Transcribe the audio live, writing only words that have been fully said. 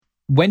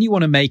when you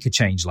want to make a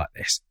change like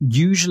this,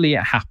 usually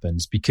it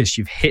happens because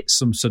you've hit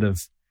some sort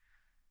of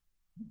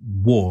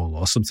wall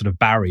or some sort of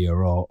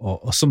barrier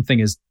or something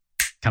has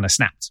kind of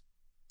snapped.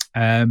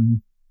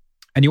 And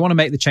you want to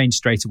make the change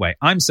straight away.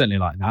 I'm certainly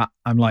like that.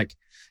 I'm like,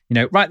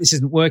 right, this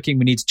isn't working.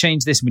 We need to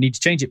change this. We need to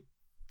change it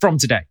from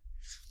today.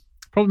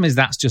 Problem is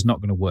that's just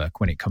not going to work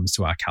when it comes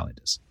to our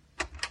calendars.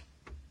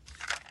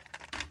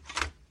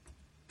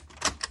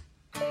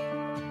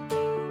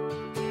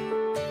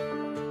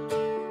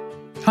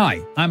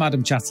 Hi, I'm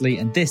Adam Chatterley,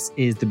 and this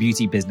is the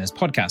Beauty Business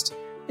Podcast.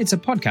 It's a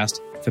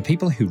podcast for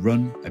people who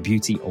run a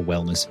beauty or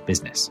wellness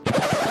business.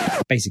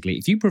 Basically,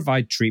 if you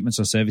provide treatments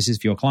or services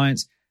for your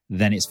clients,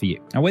 then it's for you.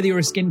 Now, whether you're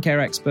a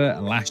skincare expert,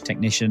 a lash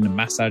technician, a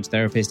massage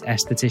therapist,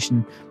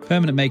 esthetician,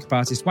 permanent makeup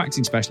artist,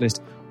 waxing specialist,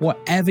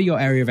 whatever your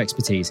area of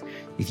expertise,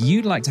 if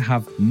you'd like to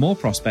have more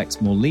prospects,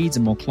 more leads,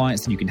 and more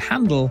clients than you can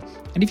handle,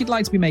 and if you'd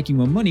like to be making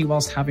more money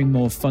whilst having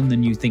more fun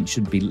than you think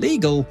should be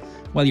legal,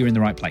 well, you're in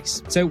the right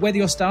place. So whether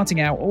you're starting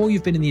out or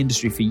you've been in the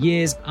industry for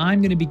years,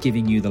 I'm going to be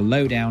giving you the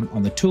lowdown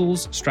on the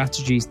tools,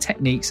 strategies,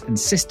 techniques, and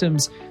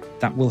systems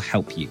that will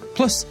help you.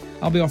 Plus,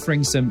 I'll be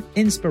offering some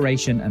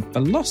inspiration and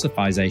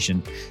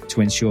philosophization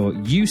to ensure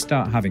you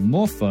start having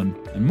more fun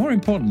and, more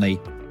importantly,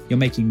 you're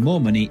making more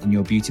money in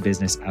your beauty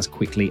business as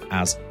quickly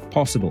as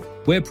possible.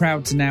 We're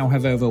proud to now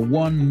have over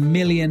 1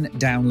 million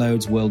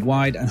downloads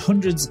worldwide and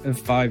hundreds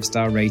of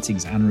 5-star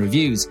ratings and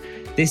reviews.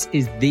 This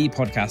is the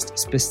podcast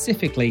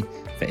specifically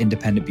for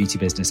independent beauty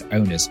business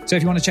owners. So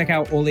if you want to check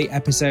out all the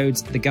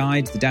episodes, the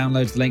guides, the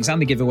downloads, the links,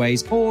 and the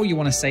giveaways, or you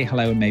want to say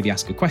hello and maybe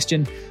ask a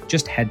question,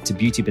 just head to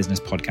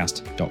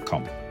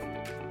beautybusinesspodcast.com.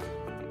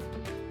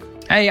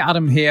 Hey,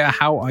 Adam here.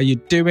 How are you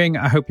doing?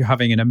 I hope you're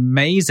having an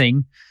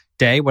amazing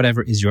day,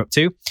 whatever it is you're up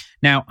to.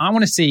 Now, I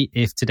want to see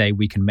if today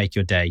we can make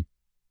your day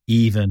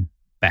even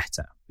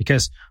better,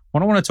 because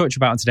what I want to talk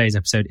about in today's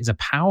episode is a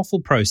powerful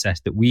process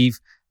that we've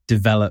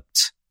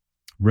developed,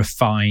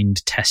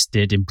 refined,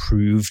 tested,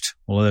 improved,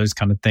 all of those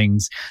kind of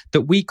things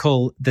that we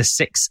call the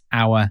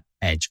 6-hour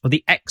edge, or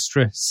the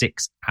extra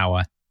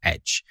 6-hour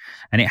edge.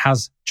 And it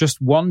has just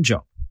one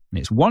job. And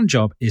its one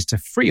job is to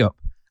free up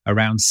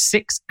around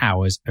 6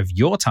 hours of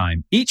your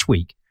time each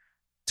week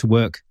to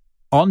work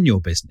on your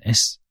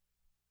business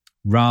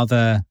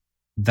rather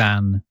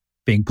than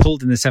being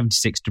pulled in the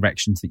 76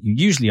 directions that you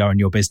usually are in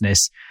your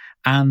business.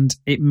 And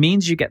it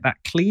means you get that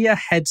clear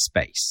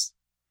headspace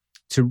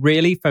to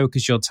really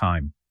focus your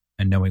time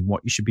and knowing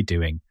what you should be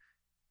doing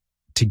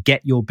to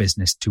get your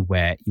business to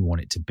where you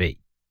want it to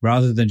be,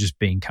 rather than just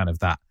being kind of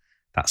that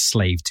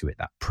slave to it,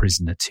 that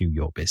prisoner to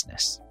your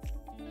business.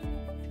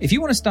 If you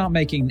want to start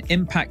making an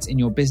impact in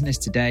your business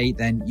today,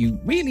 then you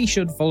really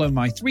should follow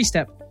my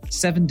 3-step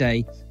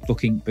 7-day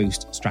booking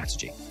boost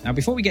strategy. Now,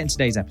 before we get into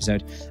today's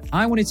episode,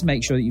 I wanted to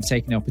make sure that you've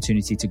taken the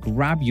opportunity to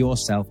grab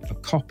yourself a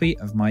copy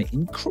of my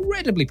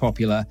incredibly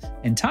popular,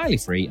 entirely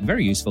free and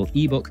very useful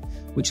ebook,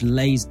 which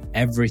lays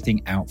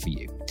everything out for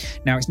you.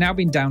 Now, it's now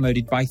been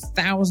downloaded by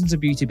thousands of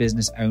beauty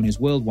business owners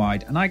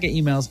worldwide, and I get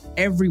emails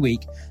every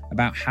week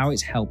about how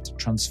it's helped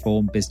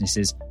transform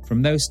businesses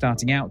from those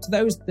starting out to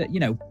those that,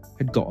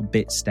 had got a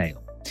bit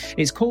stale.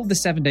 It's called the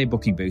 7-Day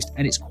Booking Boost,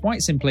 and it's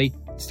quite simply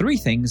 3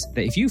 things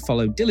that if you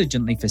follow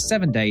diligently for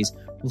 7 days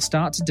will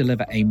start to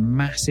deliver a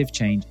massive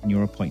change in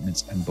your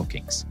appointments and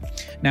bookings.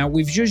 Now,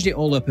 we've zhuzhed it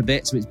all up a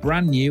bit, so it's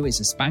brand new,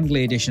 it's a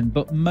spangly edition,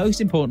 but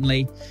most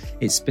importantly,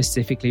 it's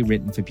specifically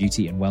written for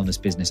beauty and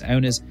wellness business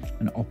owners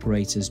and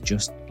operators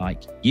just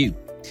like you.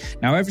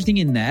 Now, everything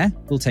in there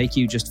will take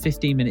you just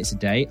 15 minutes a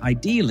day,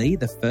 ideally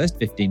the first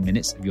 15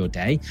 minutes of your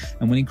day,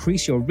 and will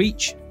increase your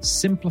reach,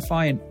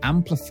 simplify and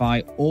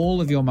amplify all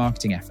of your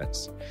marketing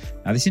efforts.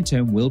 Now, this in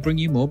turn will bring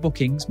you more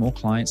bookings, more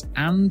clients,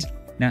 and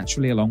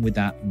naturally, along with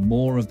that,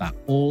 more of that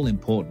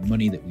all-important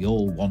money that we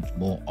all want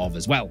more of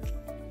as well.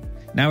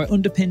 Now, it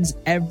underpins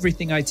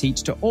everything I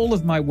teach to all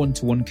of my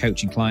one-to-one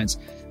coaching clients,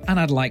 and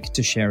I'd like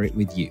to share it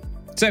with you.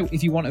 So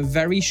if you want a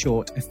very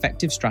short,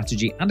 effective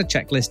strategy and a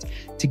checklist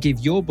to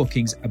give your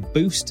bookings a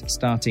boost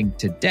starting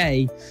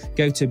today,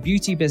 go to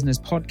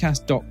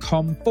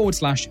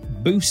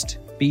beautybusinesspodcast.com/boost,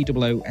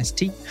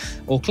 BOOST,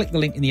 or click the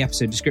link in the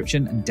episode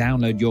description and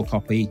download your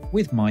copy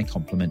with my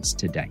compliments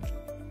today.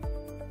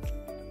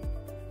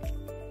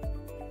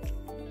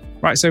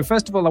 Right, so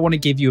first of all, I want to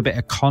give you a bit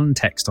of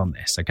context on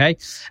this, okay?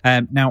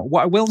 Now,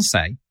 what I will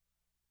say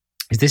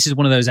is this is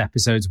one of those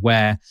episodes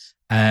where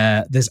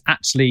there's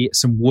actually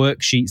some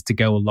worksheets to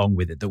go along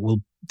with it that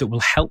will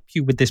help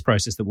you with this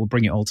process, that will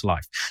bring it all to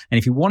life. And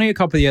if you want a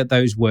copy of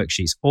those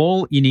worksheets,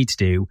 all you need to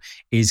do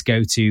is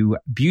go to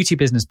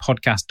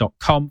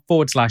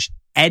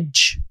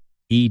beautybusinesspodcast.com/edge,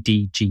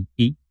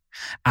 EDGE.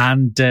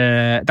 And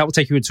that will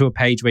take you into a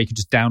page where you can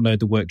just download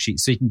the worksheet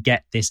so you can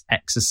get this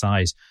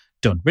exercise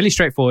done. Really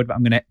straightforward, but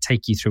I'm going to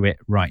take you through it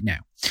right now.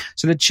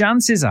 So the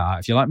chances are,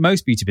 if you're like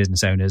most beauty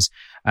business owners,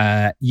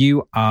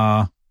 you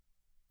are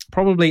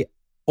probably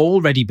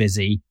already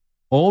busy,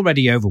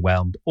 already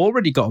overwhelmed,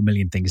 already got a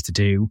million things to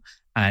do.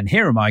 And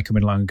here am I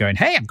coming along and going,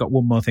 hey, I've got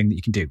one more thing that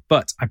you can do.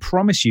 But I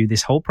promise you,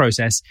 this whole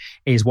process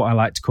is what I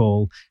like to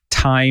call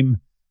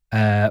time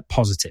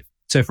positive.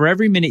 So for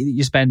every minute that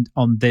you spend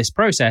on this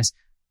process,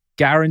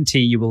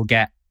 guarantee you will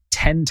get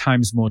 10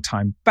 times more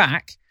time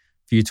back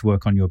for you to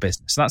work on your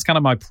business. So that's kind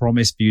of my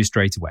promise for you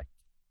straight away.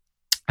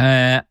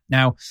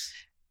 Now,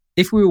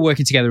 if we were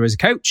working together as a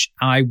coach,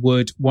 I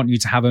would want you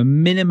to have a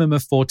minimum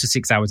of 4 to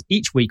 6 hours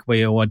each week where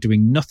you are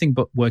doing nothing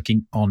but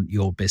working on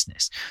your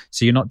business.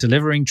 So you're not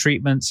delivering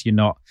treatments, you're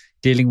not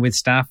dealing with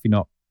staff, you're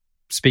not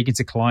speaking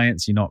to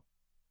clients, you're not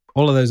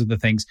all of those other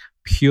things,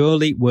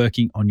 purely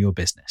working on your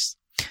business.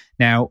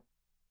 Now,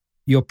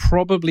 you're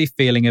probably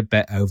feeling a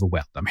bit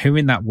overwhelmed. I'm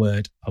hearing that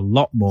word a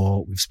lot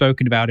more. We've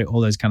spoken about it, all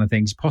those kind of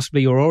things.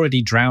 Possibly you're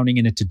already drowning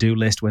in a to-do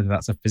list, whether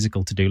that's a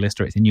physical to-do list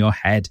or it's in your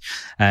head.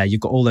 You've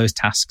got all those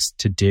tasks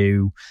to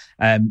do.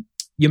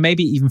 You're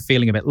maybe even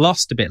feeling a bit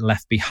lost, a bit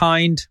left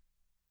behind.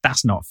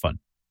 That's not fun.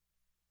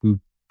 We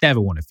never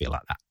want to feel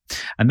like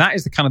that. And that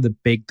is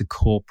the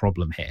core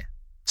problem here.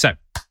 So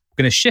I'm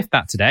going to shift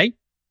that today.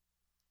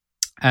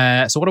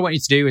 So what I want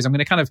you to do is I'm going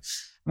to kind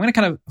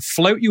of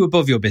float you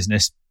above your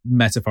business,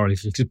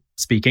 metaphorically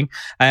speaking,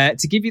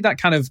 to give you that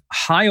kind of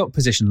high up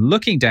position,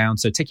 looking down.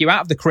 So take you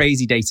out of the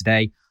crazy day to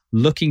day,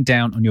 looking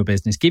down on your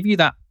business, give you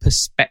that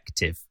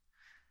perspective,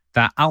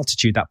 that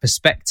altitude, that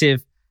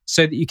perspective,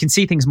 so that you can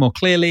see things more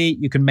clearly,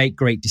 you can make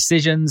great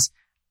decisions,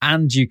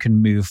 and you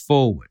can move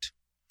forward.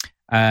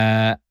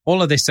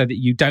 All of this so that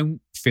you don't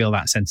feel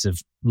that sense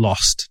of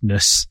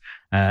lostness,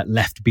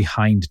 left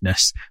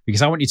behindness,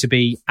 because I want you to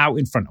be out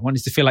in front. I want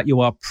you to feel like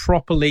you are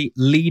properly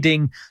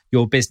leading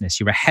your business.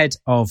 You're ahead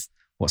of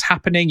what's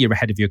happening. You're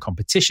ahead of your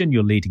competition.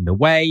 You're leading the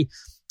way,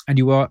 and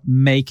you are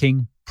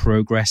making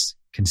progress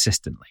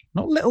consistently.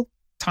 Not little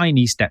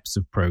tiny steps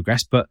of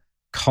progress, but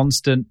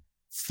constant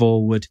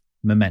forward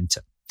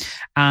momentum.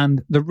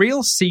 And the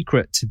real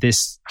secret to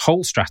this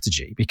whole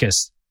strategy,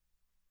 because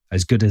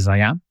as good as I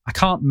am, I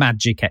can't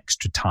magic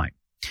extra time.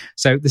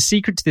 So the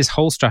secret to this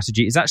whole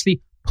strategy is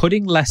actually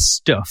putting less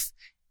stuff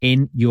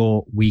in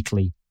your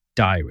weekly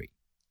diary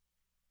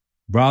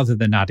rather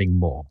than adding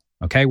more.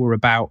 Okay, we're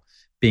about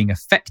being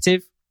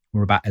effective.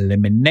 We're about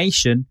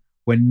elimination.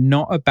 We're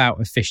not about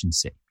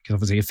efficiency, because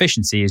obviously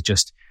efficiency is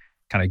just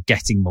kind of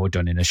getting more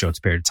done in a shorter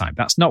period of time.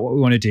 That's not what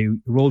we want to do.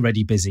 You're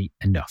already busy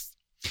enough.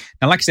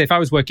 Now, like I say, if I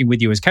was working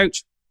with you as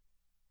coach,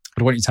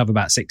 I'd want you to have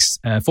about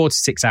 4 to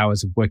 6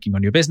 hours of working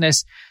on your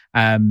business.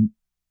 And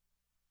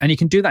you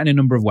can do that in a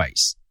number of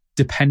ways,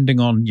 depending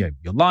on your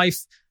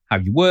life, how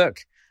you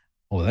work,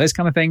 all of those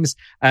kind of things.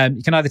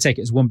 You can either take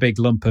it as one big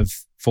lump of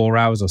 4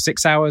 hours or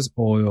 6 hours,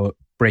 or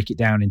break it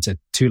down into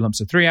 2 lumps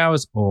of 3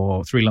 hours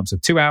or 3 lumps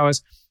of 2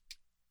 hours.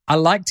 I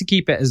like to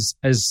keep it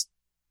as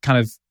kind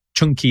of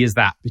chunky as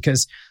that,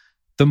 because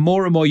the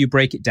more and more you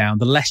break it down,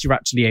 the less you're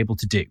actually able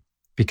to do,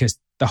 because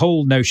the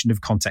whole notion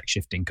of context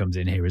shifting comes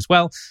in here as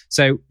well.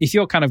 So if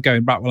you're kind of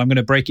going, right, well, I'm going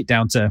to break it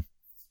down to,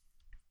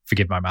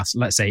 forgive my maths,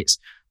 let's say it's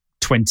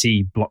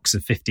 20 blocks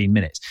of 15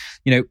 minutes.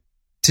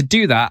 To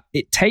do that,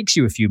 it takes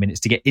you a few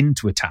minutes to get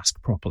into a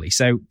task properly.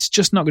 So it's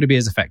just not going to be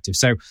as effective.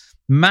 So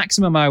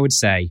maximum, I would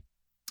say,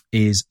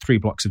 is 3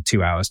 blocks of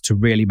 2 hours to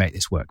really make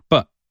this work.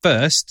 But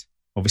first,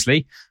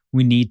 obviously,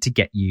 we need to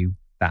get you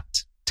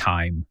that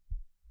time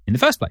in the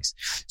first place.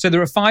 So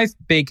there are 5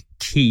 big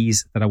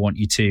keys that I want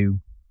you to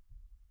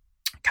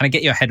kind of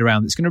get your head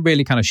around that's going to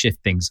really kind of shift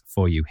things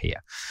for you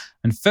here.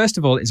 And first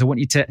of all is I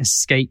want you to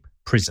escape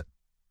prison.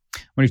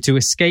 I want you to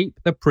escape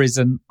the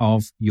prison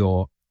of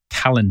your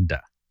calendar.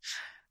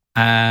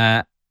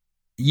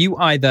 You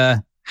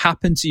either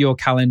happen to your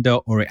calendar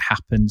or it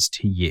happens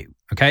to you.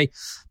 Okay.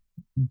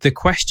 The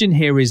question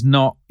here is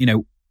not,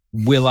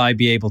 will I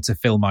be able to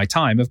fill my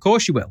time? Of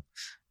course you will.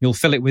 You'll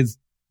fill it with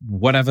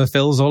whatever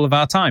fills all of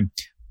our time.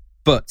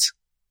 But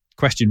the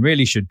question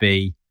really should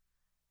be,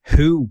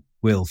 who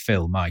will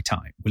fill my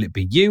time? Will it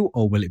be you,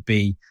 or will it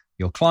be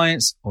your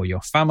clients or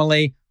your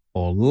family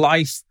or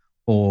life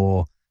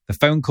or the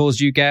phone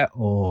calls you get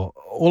or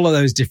all of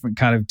those different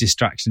kind of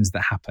distractions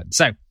that happen?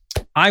 So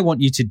I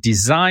want you to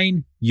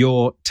design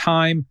your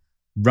time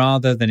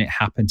rather than it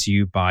happen to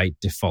you by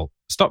default.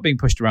 Stop being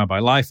pushed around by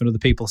life and other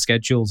people's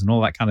schedules and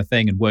all that kind of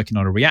thing and working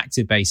on a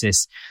reactive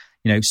basis.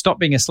 Stop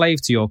being a slave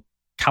to your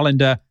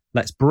calendar.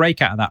 Let's break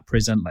out of that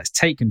prison. Let's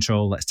take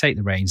control. Let's take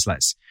the reins.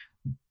 Let's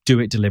do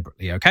it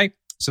deliberately. Okay.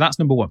 So that's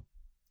number 1.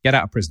 Get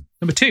out of prison.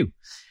 Number 2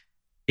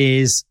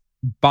 is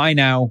buy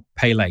now,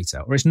 pay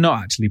later. Or it's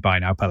not actually buy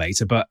now, pay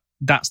later, but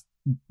that's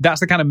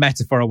the kind of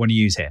metaphor I want to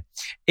use here.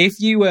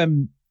 If you,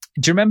 do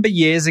you remember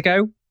years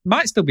ago,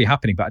 might still be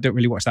happening, but I don't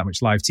really watch that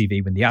much live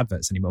TV when the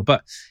adverts anymore.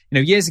 But,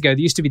 years ago, there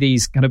used to be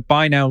these kind of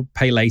buy now,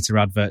 pay later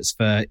adverts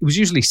for, it was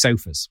usually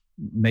sofas,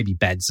 maybe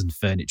beds and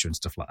furniture and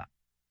stuff like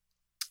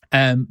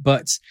that.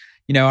 But,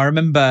 I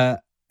remember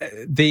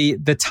the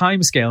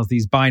timescales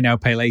these buy now,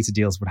 pay later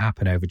deals would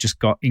happen over just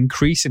got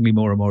increasingly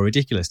more and more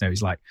ridiculous. Now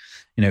it's like,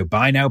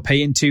 buy now,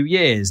 pay in 2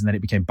 years. And then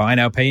it became buy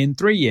now, pay in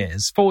 3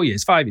 years, 4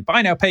 years, 5 years,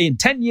 buy now, pay in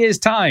 10 years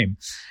time.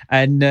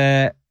 And,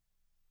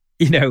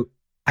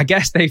 I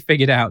guess they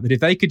figured out that if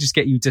they could just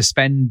get you to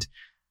spend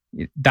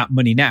that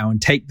money now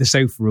and take the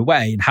sofa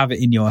away and have it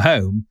in your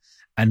home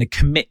and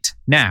commit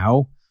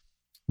now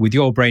with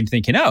your brain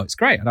thinking, oh, it's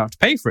great, I don't have to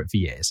pay for it for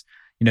years.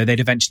 they'd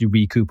eventually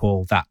recoup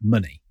all that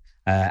money.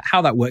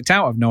 How that worked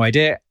out, I've no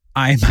idea.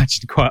 I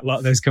imagine quite a lot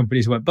of those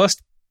companies went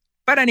bust.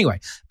 But anyway,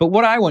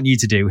 what I want you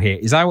to do here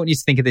is I want you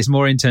to think of this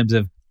more in terms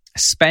of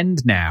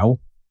spend now,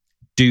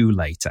 do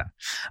later.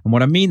 And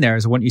what I mean there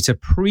is I want you to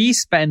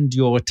pre-spend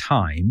your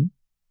time,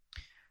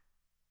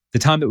 the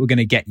time that we're going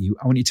to get you.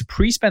 I want you to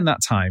pre-spend that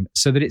time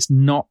so that it's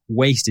not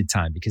wasted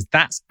time, because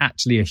that's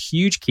actually a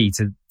huge key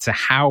to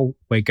how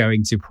we're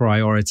going to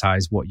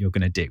prioritize what you're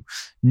going to do.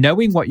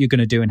 Knowing what you're going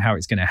to do and how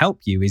it's going to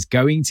help you is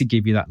going to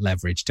give you that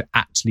leverage to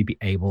actually be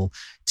able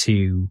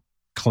to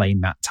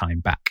claim that time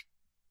back.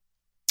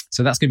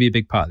 So that's going to be a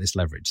big part of this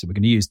leverage that we're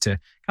going to use to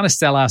kind of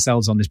sell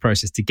ourselves on this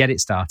process to get it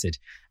started.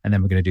 And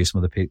then we're going to do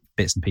some other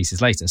bits and pieces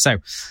later. So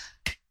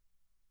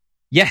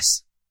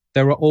yes,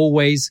 there are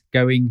always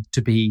going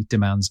to be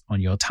demands on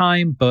your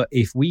time. But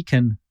if we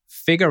can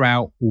figure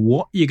out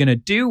what you're going to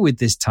do with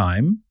this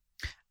time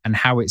and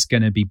how it's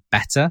going to be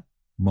better,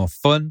 more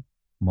fun,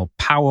 more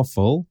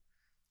powerful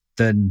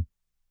than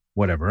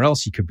whatever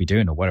else you could be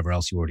doing or whatever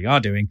else you already are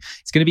doing,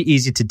 it's going to be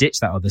easier to ditch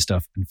that other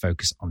stuff and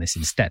focus on this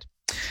instead.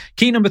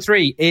 Key number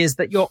 3 is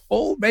that you're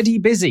already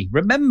busy.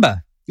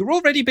 Remember, you're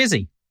already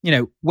busy.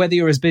 Whether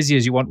you're as busy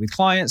as you want with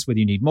clients, whether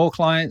you need more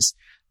clients,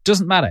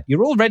 doesn't matter.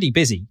 You're already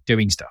busy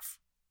doing stuff.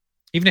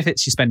 Even if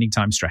it's you're spending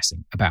time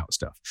stressing about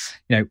stuff.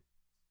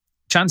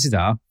 Chances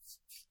are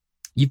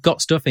you've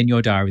got stuff in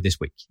your diary this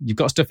week. You've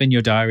got stuff in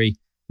your diary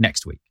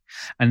next week.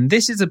 And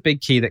this is a big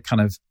key that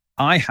kind of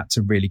I had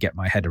to really get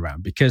my head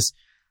around, because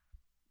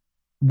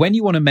when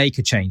you want to make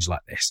a change like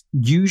this,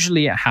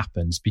 usually it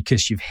happens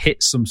because you've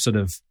hit some sort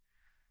of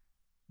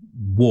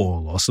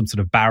wall or some sort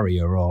of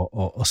barrier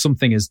or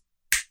something has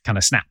kind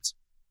of snapped.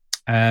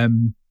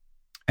 And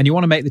you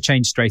want to make the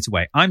change straight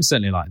away. I'm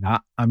certainly like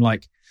that. I'm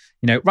like,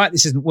 right,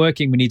 this isn't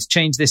working. We need to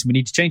change this. We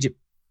need to change it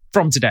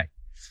from today.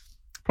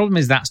 Problem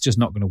is that's just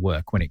not going to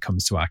work when it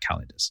comes to our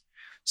calendars.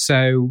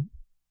 So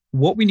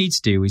what we need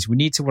to do is we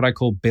need to what I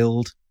call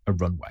build a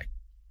runway.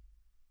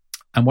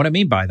 And what I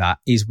mean by that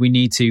is we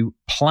need to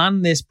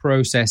plan this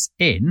process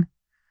in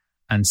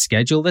and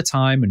schedule the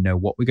time and know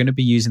what we're going to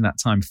be using that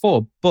time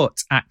for, but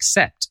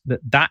accept that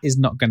that is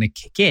not going to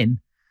kick in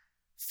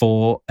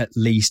for at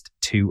least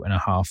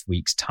 2.5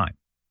 weeks' time.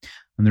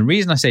 And the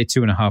reason I say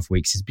 2.5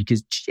 weeks is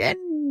because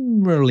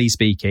generally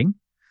speaking,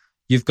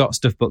 you've got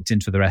stuff booked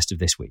in for the rest of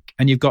this week,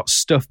 and you've got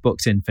stuff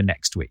booked in for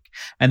next week.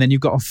 And then you've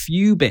got a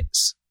few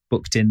bits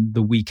booked in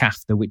the week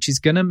after, which is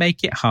going to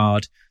make it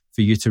hard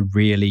for you to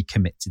really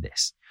commit to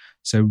this.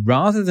 So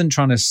rather than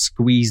trying to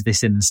squeeze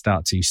this in and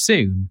start too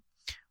soon,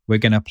 we're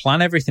going to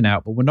plan everything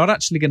out, but we're not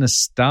actually going to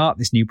start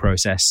this new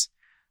process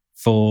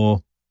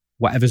for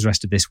whatever's the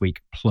rest of this week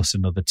plus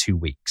another 2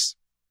 weeks.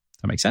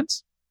 Does that make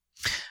sense?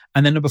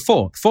 And then number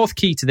 4, fourth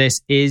key to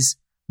this is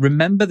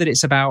remember that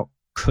it's about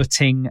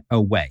cutting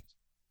away.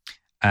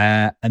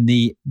 And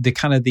the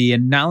kind of the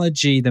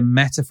analogy, the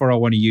metaphor I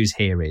want to use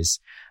here is,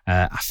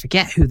 I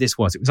forget who this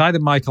was. It was either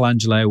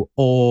Michelangelo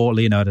or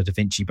Leonardo da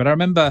Vinci. But I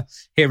remember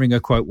hearing a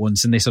quote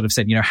once and they sort of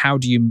said, how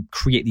do you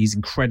create these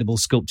incredible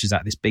sculptures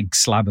out of this big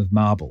slab of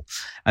marble?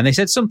 And they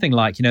said something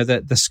like,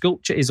 the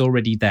sculpture is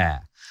already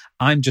there.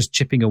 I'm just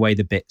chipping away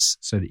the bits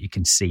so that you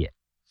can see it.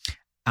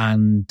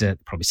 And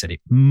probably said it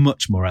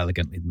much more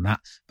elegantly than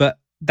that. But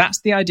that's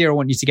the idea I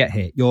want you to get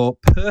here. Your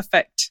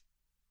perfect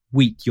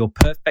week, your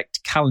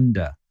perfect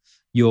calendar,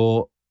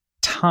 your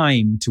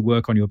time to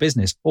work on your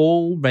business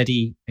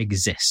already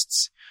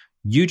exists.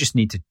 You just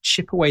need to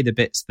chip away the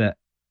bits that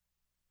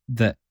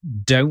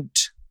don't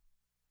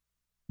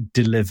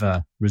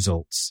deliver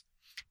results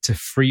to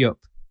free up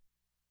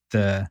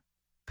the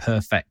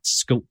perfect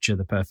sculpture,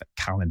 the perfect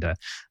calendar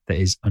that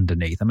is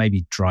underneath. I may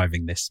be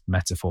driving this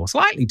metaphor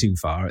slightly too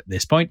far at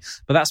this point,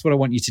 but that's what I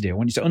want you to do. I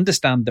want you to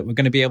understand that we're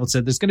going to be able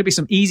to, there's going to be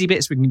some easy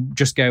bits we can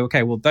just go,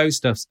 okay, well, those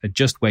stuffs are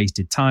just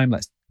wasted time.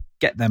 Let's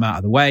get them out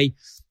of the way.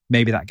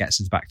 Maybe that gets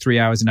us back 3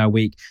 hours in our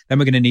week. Then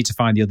we're going to need to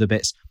find the other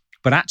bits.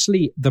 But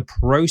actually, the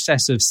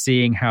process of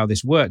seeing how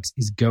this works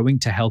is going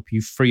to help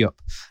you free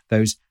up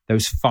those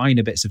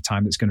finer bits of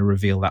time that's going to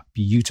reveal that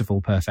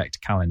beautiful,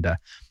 perfect calendar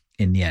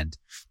in the end.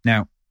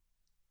 Now,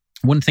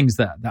 one of the things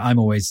that I'm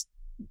always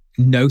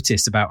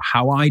notice about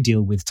how I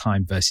deal with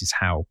time versus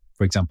how,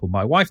 for example,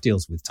 my wife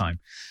deals with time.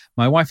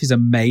 My wife is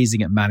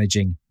amazing at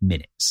managing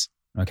minutes.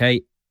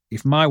 Okay.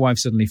 If my wife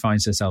suddenly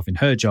finds herself in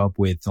her job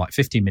with like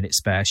 15 minutes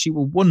spare, she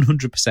will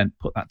 100%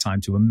 put that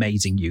time to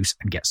amazing use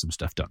and get some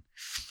stuff done.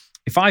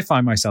 If I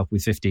find myself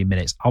with 15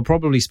 minutes, I'll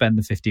probably spend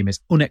the 15 minutes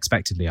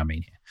unexpectedly,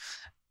 here.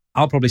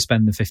 I'll probably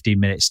spend the 15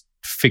 minutes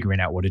figuring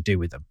out what to do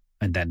with them,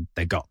 and then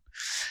they're gone.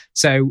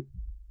 So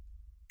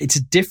it's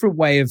a different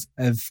way of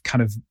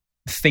kind of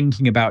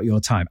thinking about your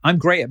time. I'm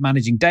great at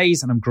managing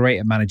days and I'm great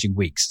at managing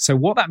weeks. So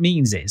what that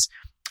means is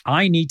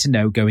I need to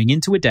know going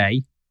into a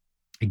day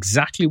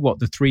exactly what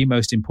the 3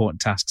 most important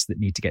tasks that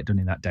need to get done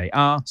in that day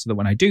are, so that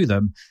when I do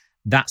them,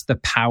 that's the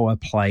power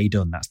play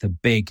done. That's the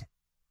big,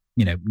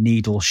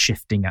 needle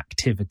shifting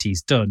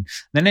activities done. And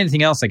then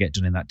anything else I get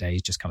done in that day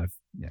is just kind of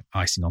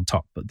icing on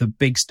top. But the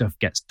big stuff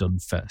gets done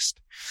first.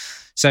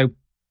 So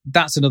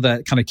that's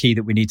another kind of key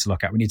that we need to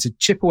look at. We need to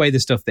chip away the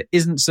stuff that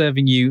isn't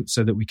serving you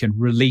so that we can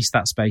release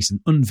that space and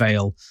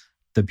unveil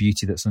the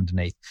beauty that's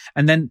underneath.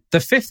 And then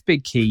the fifth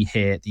big key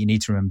here that you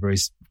need to remember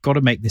is you've got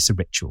to make this a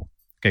ritual.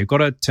 Okay, you've got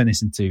to turn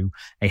this into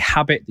a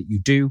habit that you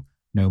do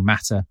no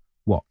matter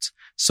what.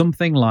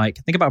 Something like,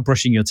 think about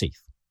brushing your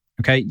teeth.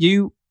 Okay,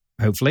 you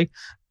hopefully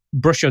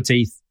brush your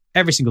teeth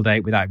every single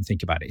day without even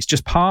thinking about it. It's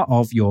just part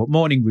of your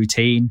morning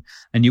routine,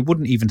 and you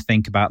wouldn't even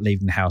think about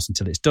leaving the house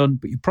until it's done,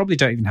 but you probably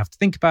don't even have to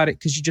think about it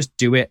because you just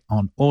do it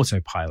on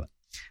autopilot.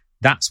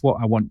 That's what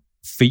I want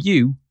for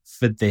you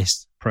for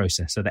this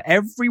process, so that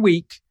every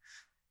week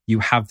you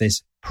have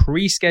this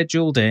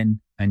pre-scheduled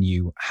in and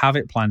you have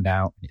it planned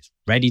out and it's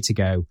ready to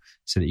go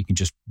so that you can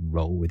just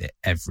roll with it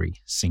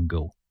every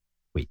single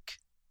week.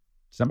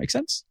 Does that make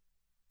sense?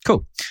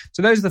 Cool.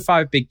 So those are the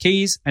 5 big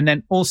keys. And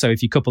then also,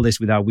 if you couple this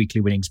with our weekly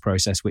winnings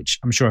process, which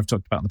I'm sure I've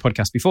talked about on the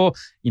podcast before,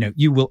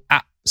 you will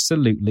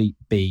absolutely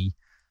be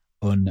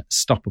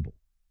unstoppable.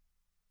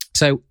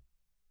 So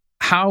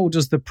how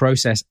does the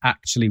process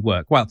actually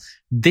work? Well,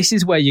 this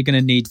is where you're going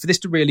to need, for this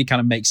to really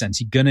kind of make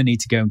sense, you're going to need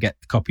to go and get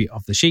a copy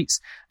of the sheets.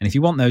 And if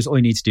you want those, all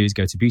you need to do is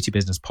go to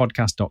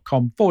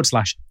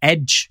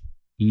beautybusinesspodcast.com/edge,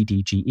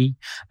 EDGE. You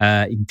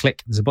can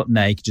click, there's a button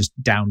there, you can just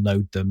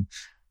download them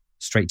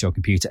straight to your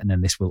computer, and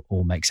then this will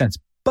all make sense.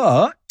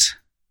 But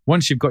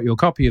once you've got your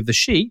copy of the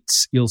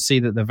sheets, you'll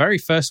see that the very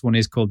first one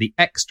is called the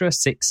Extra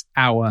 6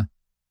 Hour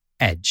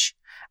Edge.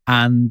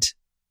 And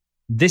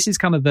this is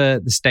kind of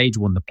the stage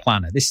one, the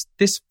planner. This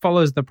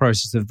follows the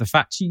process of the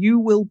fact you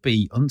will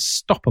be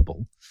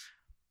unstoppable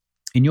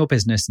in your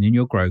business and in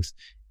your growth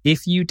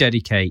if you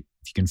dedicate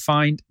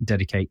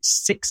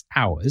 6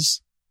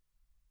 hours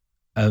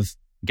of,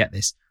 get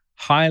this,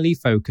 highly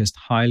focused,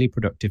 highly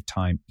productive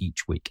time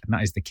each week. And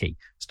that is the key.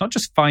 It's not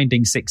just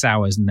finding 6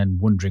 hours and then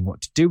wondering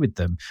what to do with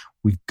them.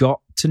 We've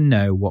got to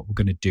know what we're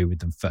going to do with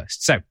them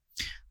first. So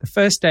the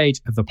first stage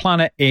of the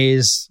planner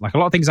is, like a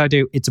lot of things I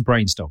do, it's a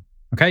brainstorm.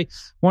 Okay. I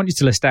want you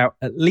to list out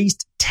at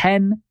least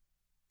 10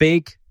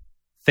 big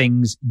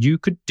things you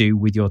could do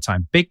with your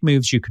time, big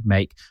moves you could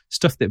make,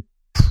 stuff that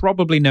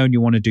probably known you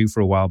want to do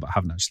for a while, but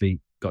haven't actually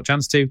got a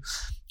chance to,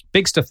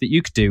 big stuff that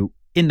you could do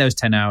in those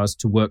 10 hours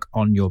to work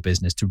on your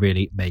business to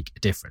really make a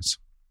difference.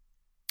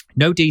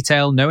 No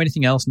detail, no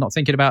anything else, not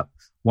thinking about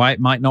why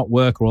it might not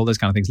work or all those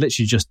kind of things,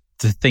 literally just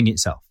the thing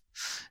itself.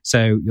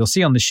 So you'll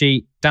see on the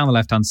sheet down the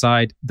left-hand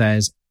side,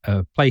 there's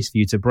a place for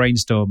you to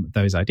brainstorm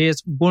those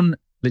ideas.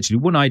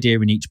 Literally one idea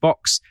in each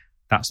box.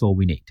 That's all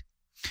we need.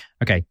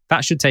 Okay,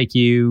 that should take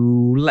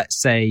you,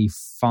 let's say,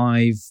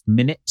 5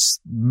 minutes,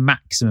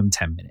 maximum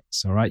 10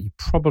 minutes. All right, you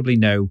probably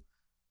know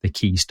the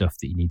key stuff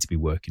that you need to be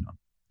working on.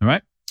 All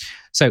right.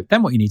 So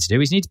then what you need to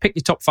do is you need to pick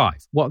your top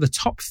 5. What are the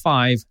top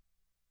 5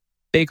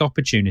 big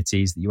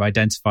opportunities that you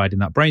identified in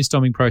that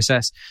brainstorming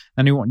process?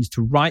 And we want you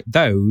to write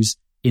those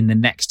in the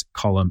next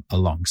column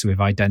along. So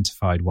we've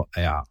identified what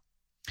they are.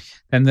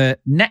 Then the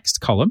next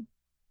column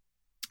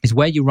is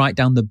where you write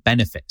down the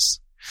benefits.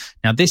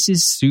 Now, this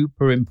is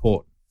super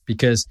important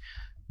because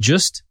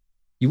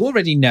you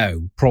already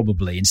know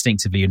probably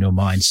instinctively in your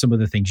mind some of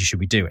the things you should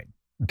be doing.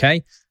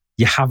 Okay.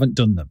 You haven't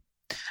done them.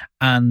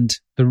 And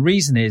the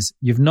reason is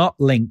you've not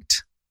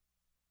linked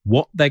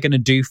what they're going to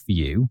do for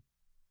you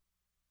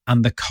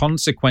and the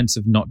consequence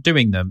of not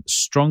doing them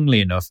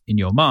strongly enough in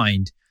your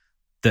mind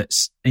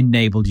that's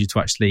enabled you to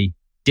actually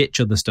ditch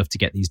other stuff to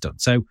get these done.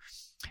 So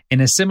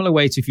in a similar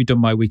way to if you've done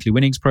my weekly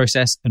winnings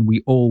process, and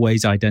we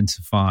always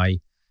identify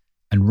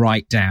and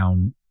write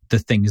down the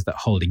things that are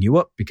holding you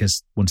up,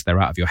 because once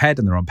they're out of your head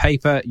and they're on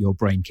paper, your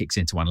brain kicks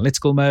into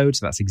analytical mode.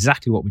 So that's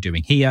exactly what we're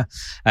doing here.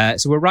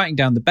 So we're writing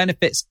down the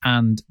benefits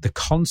and the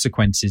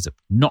consequences of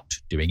not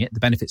doing it, the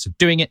benefits of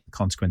doing it, the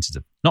consequences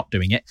of not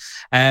doing it,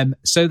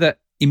 so that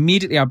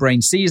immediately our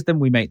brain sees them.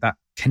 We make that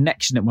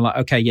connection and we're like,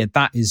 okay, yeah,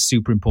 that is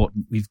super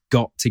important. We've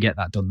got to get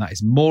that done. That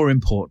is more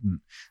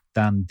important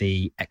than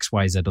the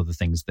XYZ other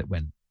things that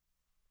when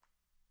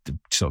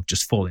sort of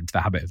just fall into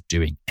the habit of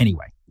doing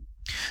anyway.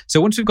 So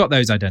once we've got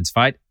those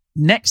identified,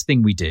 next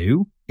thing we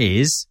do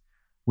is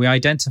we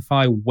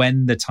identify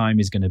when the time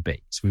is going to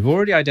be. So we've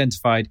already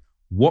identified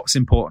what's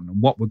important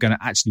and what we're going to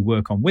actually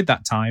work on with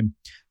that time.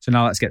 So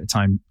now let's get the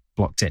time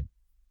blocked in.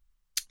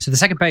 So the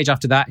second page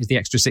after that is the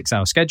extra 6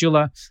 hour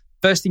scheduler.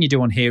 First thing you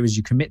do on here is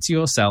you commit to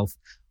yourself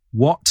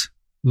what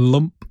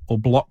lump or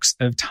blocks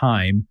of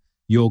time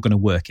you're going to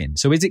work in.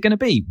 So is it going to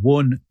be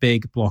one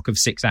big block of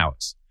 6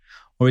 hours?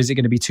 Or is it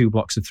going to be 2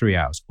 blocks of 3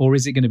 hours? Or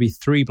is it going to be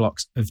 3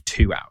 blocks of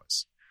 2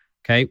 hours?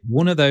 Okay,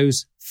 one of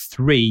those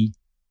 3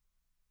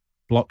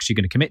 blocks you're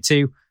going to commit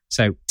to.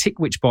 So tick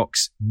which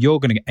box you're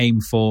going to aim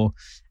for.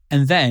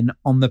 And then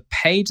on the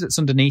page that's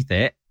underneath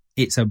it,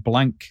 it's a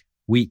blank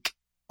week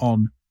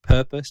on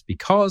purpose,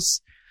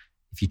 because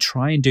if you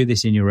try and do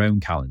this in your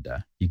own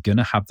calendar, you're going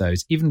to have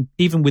those, even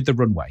with the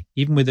runway,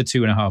 even with the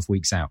 2.5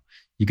 weeks out,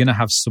 you're going to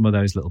have some of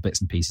those little bits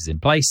and pieces in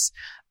place.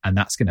 And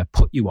that's going to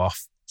put you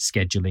off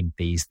scheduling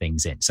these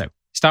things in. So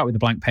start with the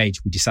blank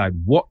page. We decide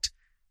what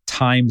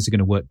times are going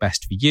to work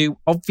best for you.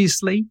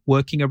 Obviously,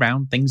 working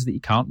around things that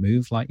you can't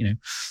move, like,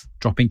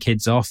 dropping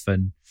kids off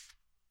and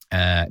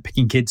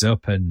picking kids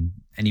up and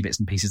any bits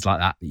and pieces like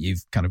that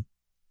you've kind of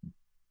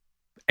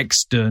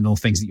external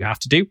things that you have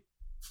to do.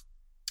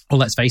 Well,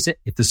 let's face it,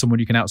 if there's someone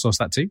you can outsource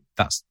that to,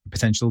 that's a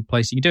potential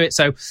place you can do it.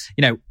 So,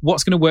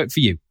 what's going to work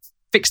for you?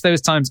 Fix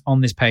those times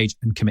on this page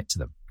and commit to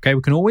them. Okay,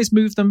 we can always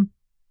move them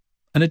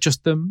and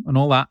adjust them and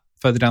all that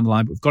further down the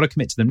line, but we've got to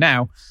commit to them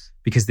now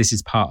because this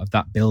is part of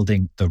that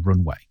building the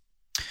runway.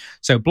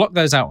 So block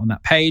those out on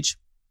that page.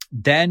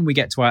 Then we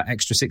get to our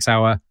extra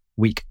 6-hour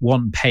week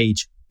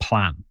 1-page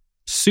plan.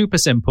 Super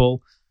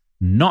simple,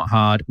 not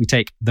hard. We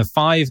take the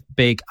 5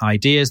 big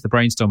ideas, the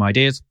brainstorm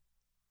ideas.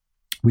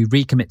 We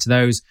recommit to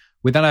those.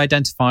 We then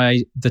identify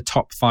the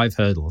top 5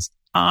 hurdles.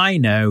 I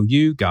know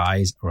you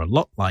guys are a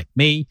lot like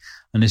me.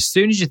 And as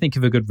soon as you think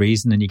of a good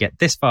reason and you get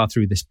this far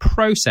through this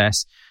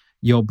process,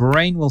 your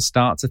brain will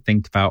start to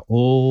think about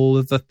all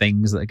of the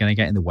things that are going to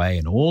get in the way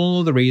and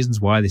all the reasons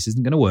why this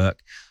isn't going to work.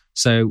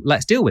 So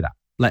let's deal with that.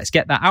 Let's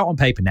get that out on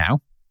paper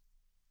now.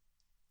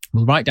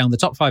 We'll write down the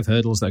top 5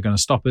 hurdles that are going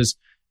to stop us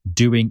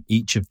doing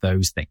each of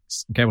those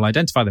things. Okay, we'll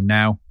identify them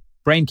now.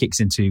 Brain kicks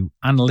into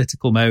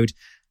analytical mode.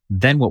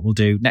 Then what we'll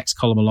do, next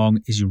column along,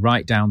 is you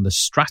write down the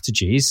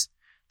strategies,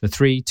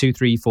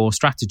 the 4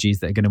 strategies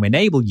that are going to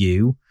enable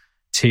you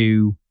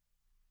to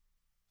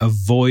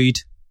avoid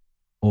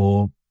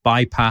or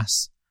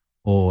bypass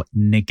or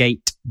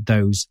negate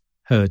those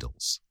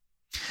hurdles.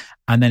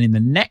 And then in the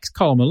next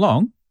column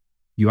along,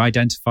 you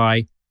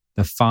identify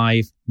the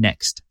 5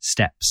 next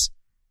steps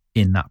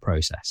in that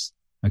process.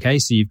 Okay,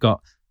 so you've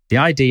got the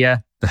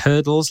idea, the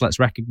hurdles, let's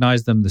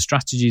recognize them, the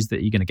strategies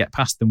that you're going to get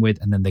past them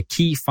with, and then the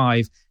key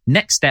 5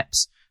 next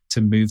steps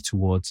to move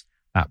towards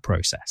that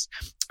process.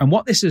 And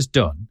what this has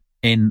done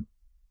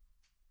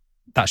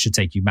that should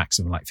take you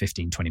maximum like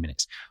 15, 20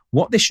 minutes.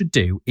 What this should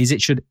do is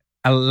it should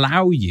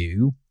allow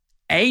you,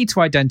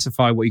 to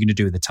identify what you're going to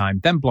do with the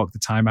time, then block the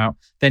time out,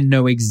 then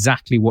know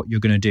exactly what you're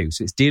going to do.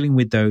 So it's dealing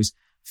with those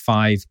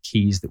 5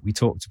 keys that we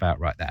talked about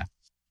right there.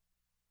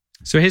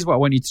 So here's what I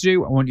want you to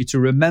do. I want you to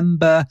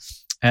remember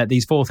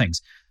these 4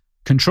 things.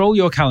 Control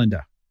your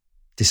calendar.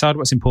 Decide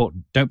what's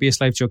important. Don't be a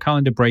slave to your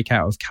calendar. Break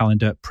out of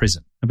calendar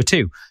prison. Number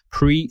 2,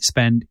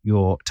 pre-spend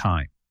your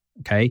time.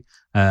 Okay.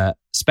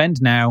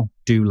 Spend now,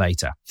 do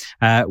later.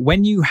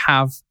 When you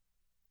have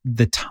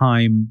the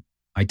time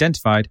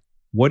identified,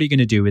 what are you going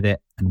to do with it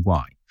and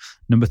why?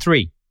 Number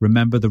 3,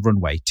 remember the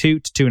runway.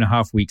 2 to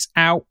 2.5 weeks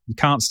out. You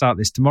can't start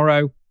this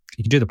tomorrow.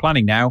 You can do the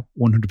planning now,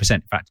 100%.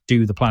 In fact,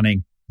 do the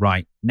planning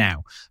right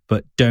now,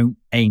 but don't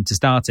aim to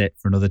start it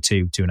for another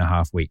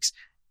 2.5 weeks.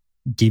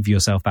 Give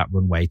yourself that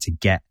runway to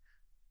get,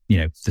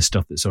 the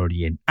stuff that's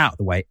already out of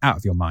the way, out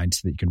of your mind,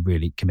 so that you can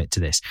really commit to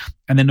this.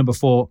 And then number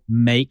 4,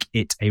 make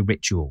it a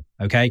ritual.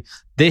 Okay.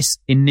 This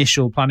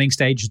initial planning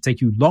stage should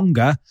take you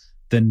longer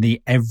than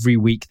the every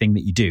week thing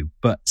that you do,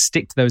 but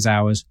stick to those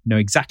hours, know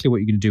exactly what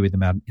you're going to do with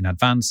them in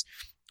advance.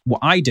 What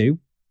I do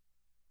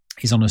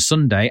is on a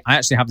Sunday, I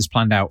actually have this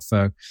planned out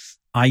for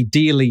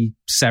ideally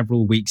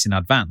several weeks in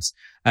advance.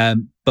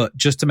 But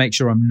just to make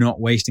sure I'm not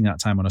wasting that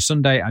time on a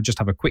Sunday, I just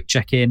have a quick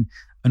check-in.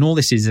 And all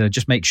this is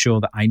just make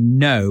sure that I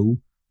know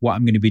what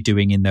I'm going to be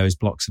doing in those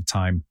blocks of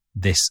time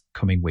this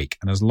coming week.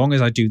 And as long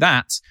as I do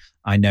that,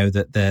 I know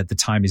that the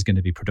time is going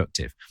to be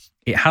productive.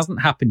 It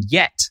hasn't happened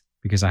yet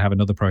because I have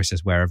another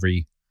process where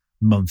every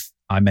month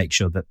I make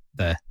sure that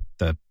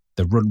the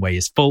runway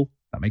is full.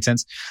 That makes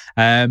sense.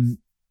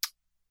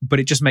 But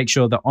it just makes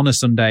sure that on a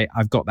Sunday,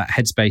 I've got that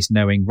headspace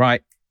knowing,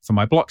 right, for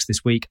my blocks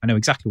this week, I know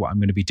exactly what I'm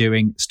going to be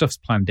doing. Stuff's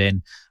planned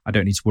in. I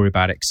don't need to worry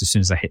about it because as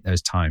soon as I hit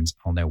those times,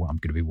 I'll know what I'm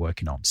going to be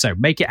working on. So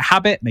make it a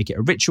habit, make it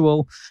a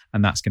ritual,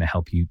 and that's going to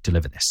help you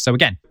deliver this. So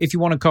again, if you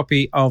want a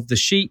copy of the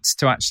sheets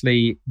to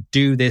actually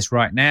do this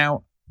right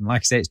now,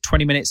 like I say, it's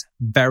 20 minutes,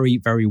 very,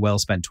 very well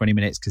spent 20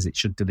 minutes because it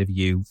should deliver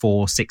you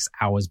 4-6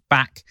 hours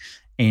back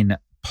in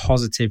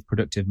positive,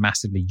 productive,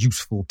 massively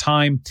useful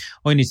time.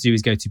 All you need to do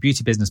is go to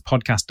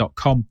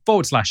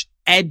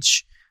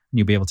beautybusinesspodcast.com/edge and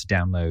you'll be able to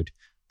download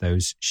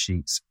those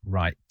sheets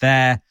right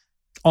there.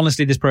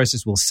 Honestly, this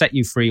process will set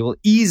you free, will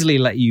easily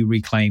let you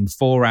reclaim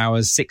 4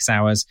 hours, 6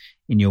 hours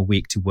in your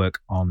week to work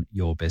on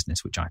your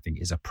business, which I think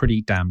is a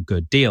pretty damn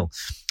good deal.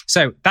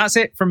 So that's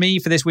it from me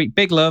for this week.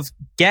 Big love.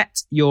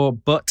 Get your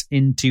butt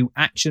into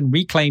action.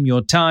 Reclaim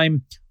your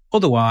time.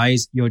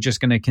 Otherwise, you're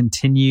just going to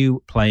continue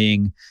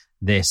playing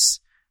this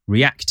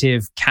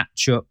reactive,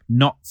 catch up,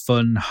 not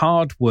fun,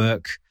 hard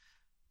work,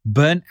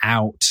 burnt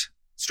out,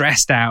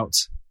 stressed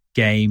out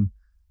game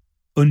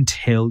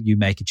until you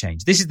make a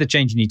change. This is the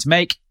change you need to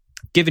make.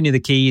 Giving you the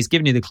keys,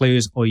 giving you the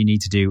clues. All you need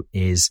to do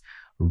is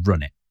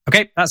run it.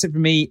 Okay, that's it for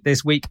me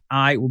this week.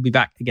 I will be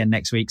back again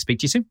next week. Speak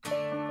to you soon.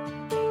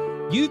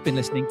 You've been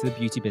listening to the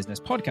Beauty Business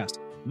Podcast.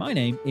 My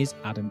name is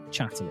Adam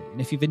Chatterley,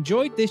 and if you've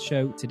enjoyed this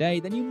show today,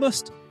 then you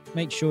must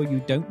make sure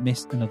you don't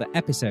miss another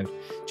episode.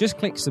 Just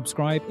click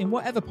subscribe in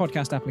whatever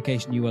podcast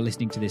application you are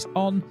listening to this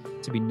on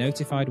to be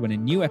notified when a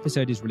new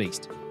episode is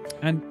released.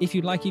 And if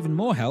you'd like even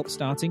more help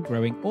starting,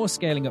 growing, or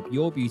scaling up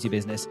your beauty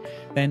business,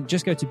 then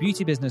just go to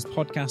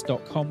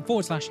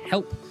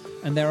beautybusinesspodcast.com/help.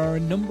 And there are a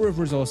number of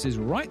resources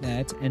right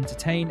there to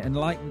entertain,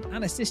 enlighten,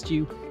 and assist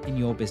you in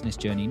your business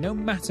journey, no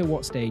matter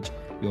what stage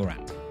you're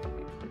at.